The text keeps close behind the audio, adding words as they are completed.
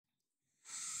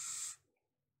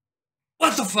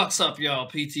What the fuck's up, y'all?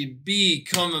 PTB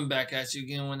coming back at you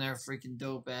again with that freaking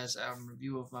dope ass album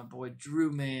review of my boy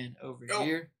Drew Man over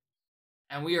here,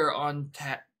 and we are on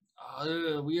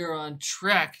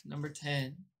track number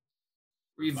 10,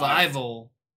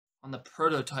 Revival, on the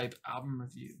Prototype album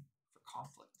review for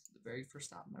Conflict, the very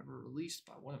first album ever released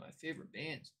by one of my favorite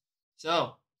bands.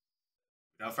 So,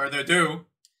 without further ado,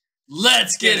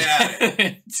 let's get at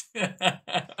it.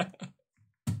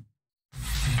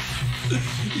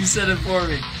 You said it for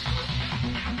me.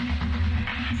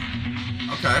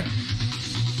 Okay.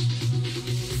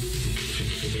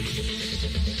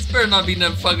 This better not be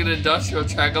no fucking industrial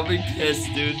track. I'll be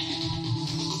pissed, dude.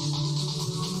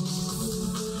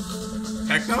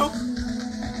 Techno?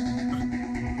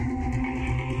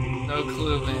 No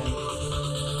clue, man.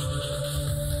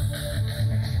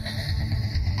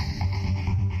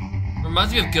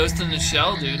 Reminds me of Ghost in the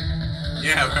Shell, dude.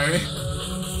 Yeah, right?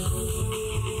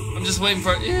 I'm just waiting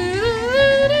for it. Yeah.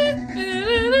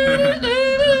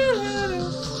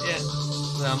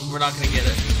 No, we're not gonna get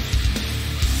it.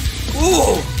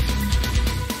 Ooh!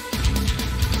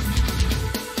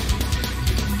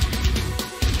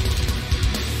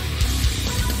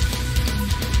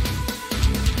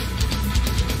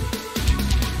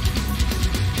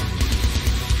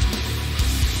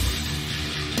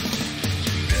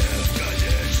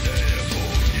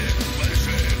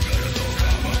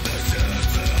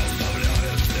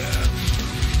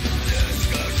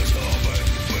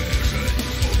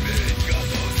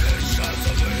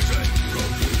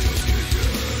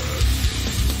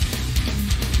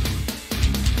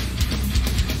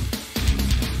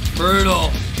 Brutal.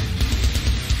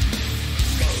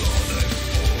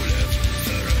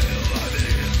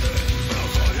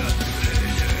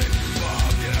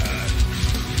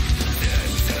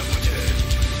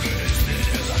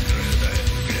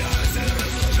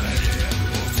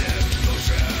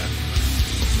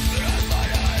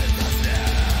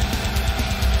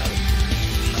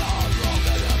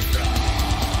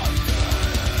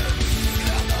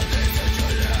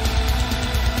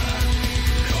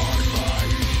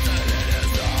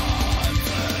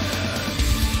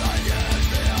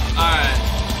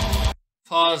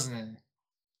 Pausing it.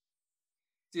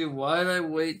 Dude, why did I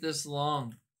wait this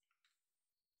long?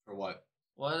 For what?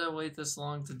 Why did I wait this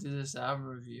long to do this album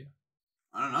review?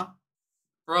 I don't know.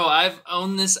 Bro, I've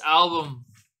owned this album.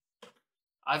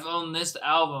 I've owned this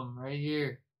album right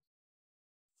here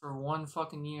for 1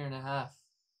 fucking year and a half.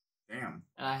 Damn.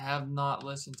 And I have not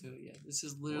listened to it yet. This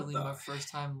is literally my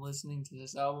first time listening to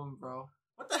this album, bro.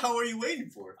 What the hell are you waiting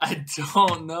for? I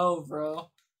don't know,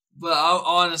 bro. But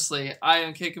honestly, I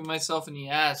am kicking myself in the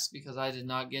ass because I did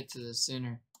not get to this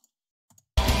sooner.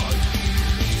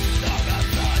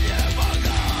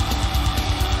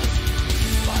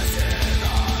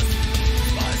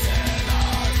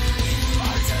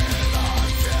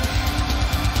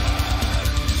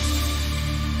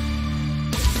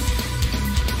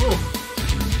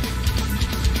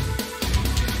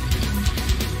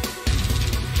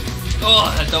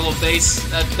 Oh, that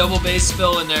double bass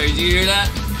fill in there. Did you hear that?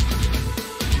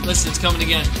 Listen, it's coming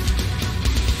again.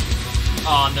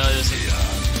 Oh no, this is...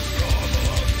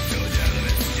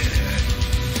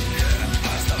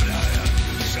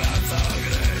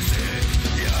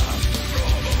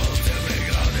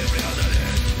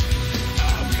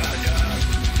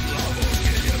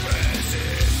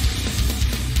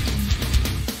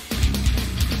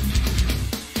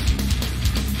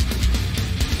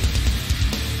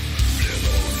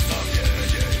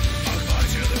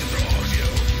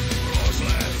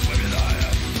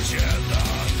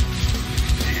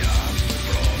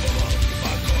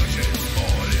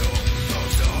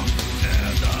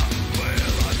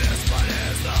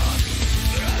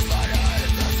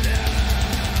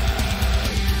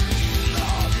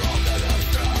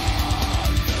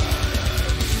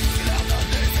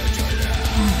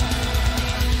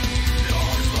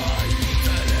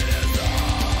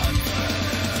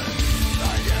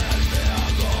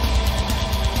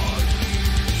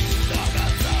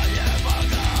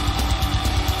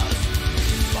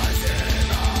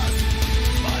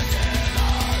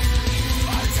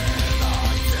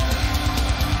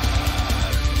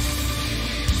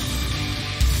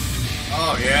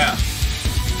 Oh, yeah.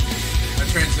 That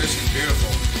transition's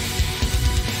beautiful.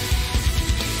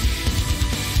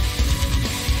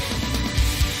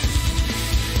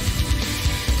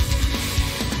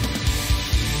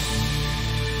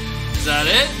 Is that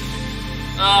it?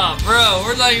 Oh, bro,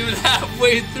 we're not even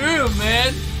halfway through,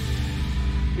 man.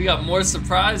 We got more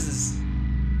surprises.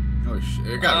 Oh, shit.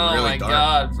 It got really dark. Oh, my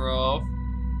God, bro.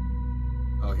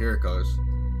 Oh, here it goes.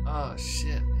 Oh,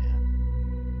 shit, man.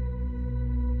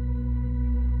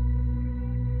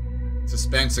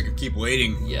 Suspense, I could keep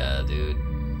waiting. Yeah, dude.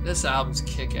 This album's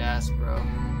kick-ass, bro.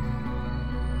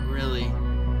 Really.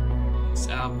 This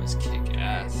album is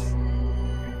kick-ass.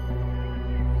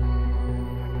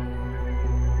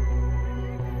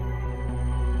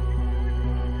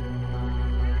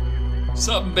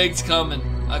 Something big's coming.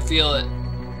 I feel it.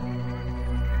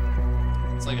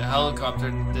 It's like a helicopter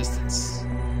in the distance.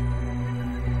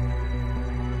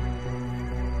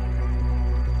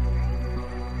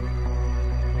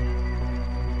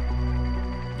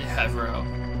 Yeah, bro.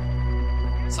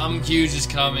 Something huge is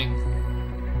coming.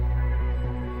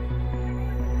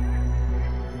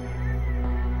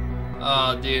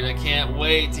 Oh, dude, I can't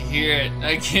wait to hear it.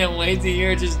 I can't wait to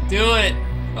hear it. Just do it.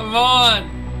 Come on.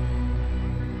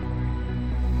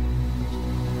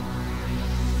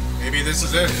 Maybe this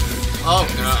is it. Oh,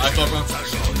 no, I thought wrong.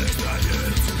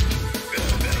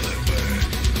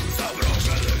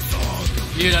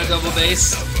 You know, double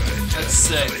bass. That's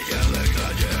sick.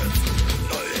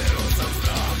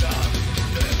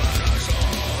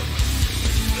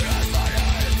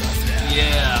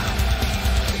 Yeah.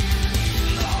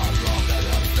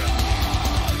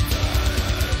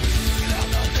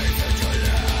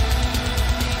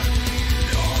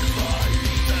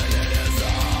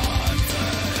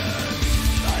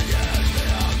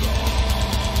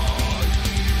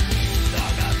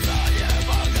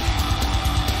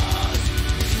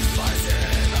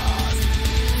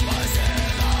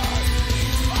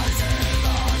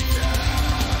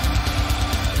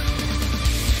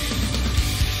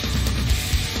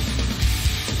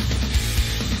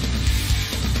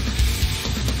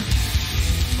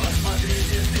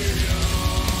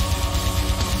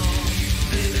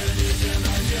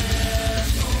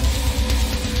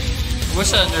 I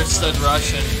wish I understood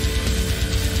Russian.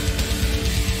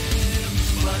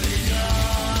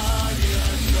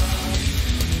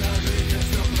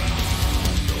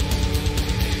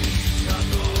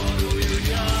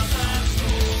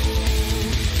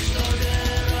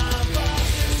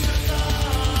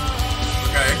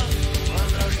 Okay.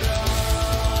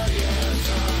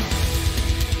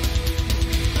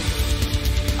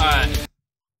 Alright.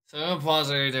 So I'm gonna pause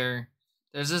right there.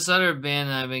 There's this other band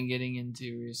that I've been getting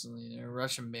into recently. They're a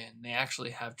Russian band. They actually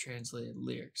have translated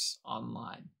lyrics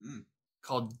online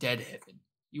called Dead Heaven.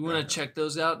 You want to check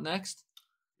those out next?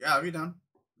 Yeah, I'll be down.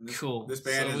 Cool. This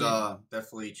band has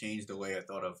definitely changed the way I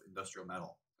thought of industrial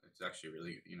metal. It's actually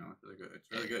really, really good. It's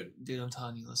really good. Dude, I'm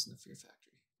telling you, listen to Fear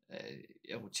Factory.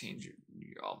 It will change your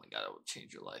oh my god, it will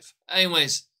change your life.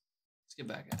 Anyways, let's get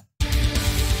back at it.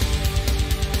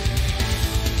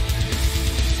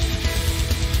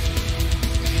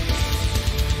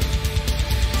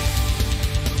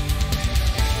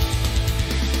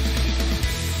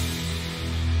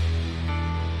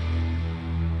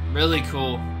 Really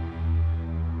cool.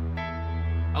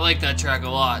 I like that track a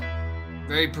lot.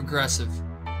 Very progressive.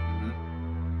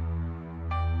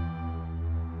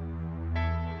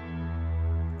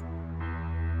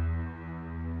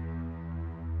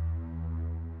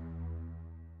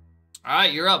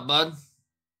 Alright, you're up, bud.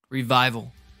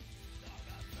 Revival.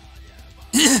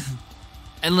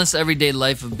 Endless everyday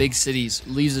life of big cities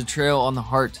leaves a trail on the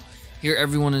heart. Here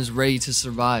everyone is ready to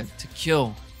survive, to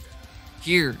kill.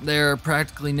 Here, there are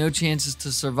practically no chances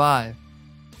to survive.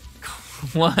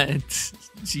 What?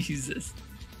 Jesus.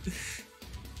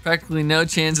 Practically no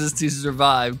chances to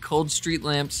survive. Cold street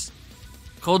lamps.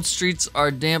 Cold streets are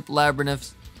damp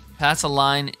labyrinths. Pass a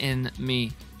line in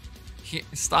me. Here,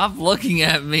 stop looking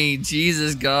at me.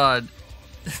 Jesus God.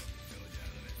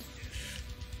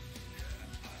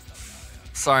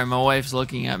 Sorry, my wife's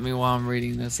looking at me while I'm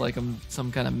reading this like I'm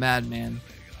some kind of madman.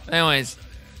 Anyways.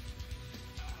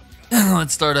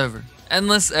 Let's start over.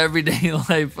 Endless everyday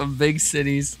life of big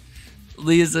cities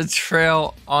leaves a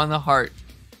trail on the heart.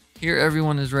 Here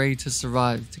everyone is ready to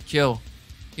survive, to kill.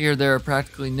 Here there are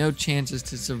practically no chances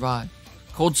to survive.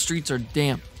 Cold streets are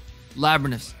damp.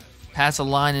 Labyrinths. Pass a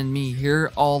line in me.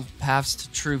 Here all paths to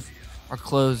truth are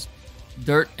closed.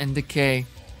 Dirt and decay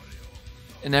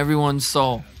in everyone's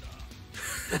soul.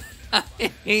 I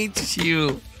hate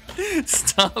you.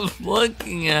 Stop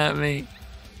looking at me.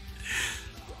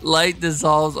 Light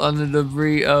dissolves on the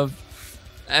debris of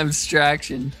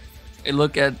abstraction. A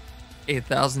look at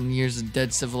 1,000 years of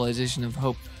dead civilization of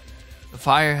hope. The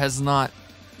fire has not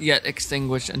yet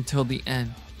extinguished until the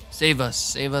end. Save us,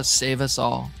 save us, save us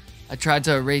all. I tried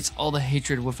to erase all the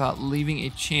hatred without leaving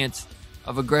a chance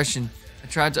of aggression. I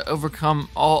tried to overcome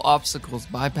all obstacles,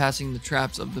 bypassing the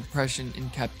traps of depression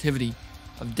and captivity,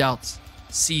 of doubts,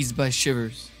 seized by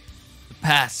shivers. The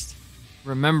past,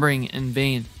 remembering in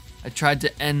vain. I tried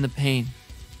to end the pain,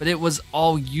 but it was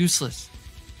all useless.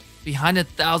 Behind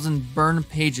 1,000 burned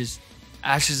pages,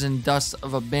 ashes and dust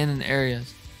of abandoned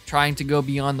areas, trying to go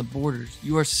beyond the borders.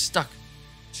 You are struck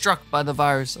by the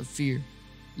virus of fear.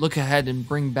 Look ahead and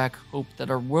bring back hope that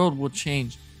our world will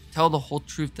change. Tell the whole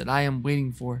truth that I am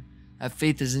waiting for. That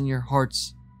faith is in your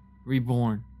hearts,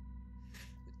 reborn.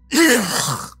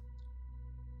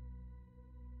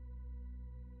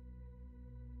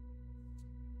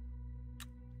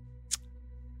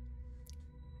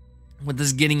 What this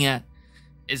is getting at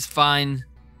is find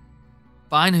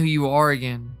who you are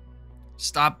again.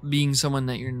 Stop being someone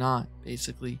that you're not,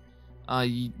 basically.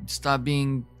 You stop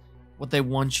being what they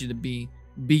want you to be.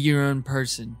 Be your own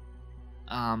person.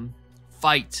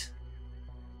 Fight.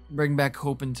 Bring back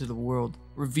hope into the world.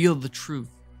 Reveal the truth.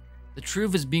 The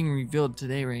truth is being revealed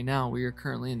today, right now. We are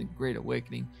currently in the Great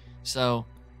Awakening. So,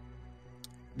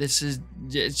 it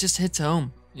just hits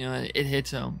home. You know, it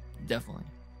hits home, definitely.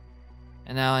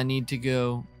 And now I need to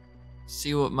go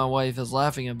see what my wife is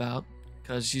laughing about,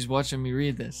 because she's watching me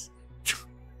read this.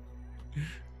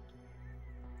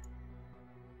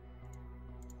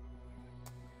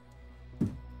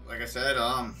 Like I said,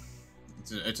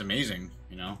 it's amazing,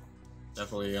 you know.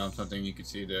 Definitely something you could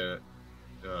see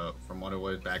from what it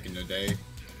was back in the day,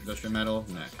 industrial metal,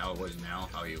 and how it was now,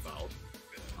 how he evolved.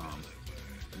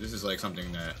 This is like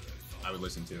something that I would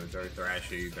listen to. It's very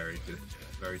thrashy, very,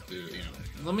 you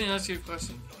know. Let me ask you a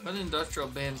question. What industrial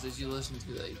bands did you listen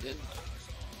to that you didn't?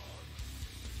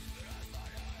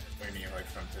 What do you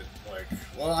mean,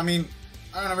 well, I mean,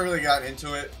 I never really got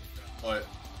into it, but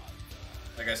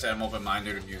like I said, I'm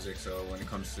open-minded to music, so when it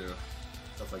comes to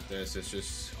stuff like this, it's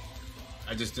just,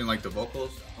 I just didn't like the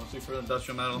vocals, mostly for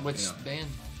industrial metal. Which band?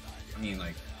 I mean,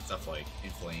 like, stuff like In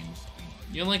Flames.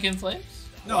 You don't like In Flames?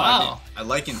 No, wow. I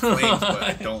like In Flames, but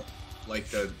I don't like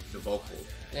the vocals.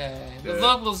 Yeah. The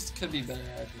vocals could be better,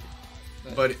 I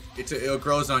think. But it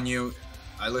grows on you.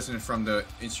 I listen from the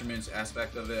instruments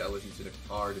aspect of it. I listen to the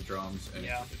guitar, the drums, and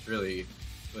it's really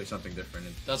something different.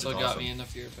 That's what got me into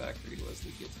Fear Factory, was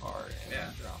the guitar and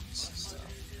the drums. So.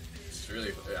 It's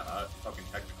really fucking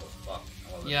technical as fuck.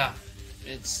 I love it. Yeah,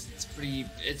 it's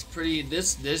pretty.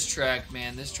 This track,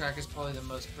 man, this track is probably the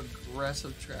most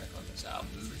progressive track on this album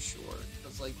for sure.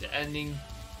 It's like the ending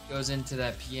goes into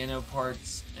that piano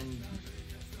parts, and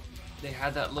they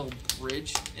had that little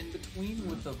bridge in between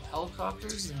with the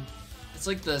helicopters, and it's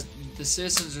like the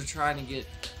citizens are trying to get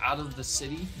out of the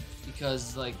city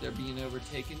because like they're being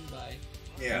overtaken by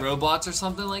robots or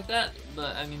something like that.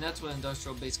 But I mean, that's what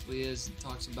industrial basically is. It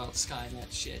talks about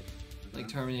Skynet shit, like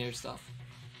Terminator stuff.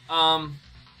 The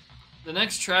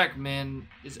next track, man,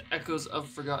 is Echoes of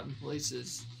Forgotten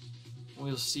Places.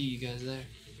 We'll see you guys there.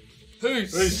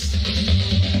 Peace.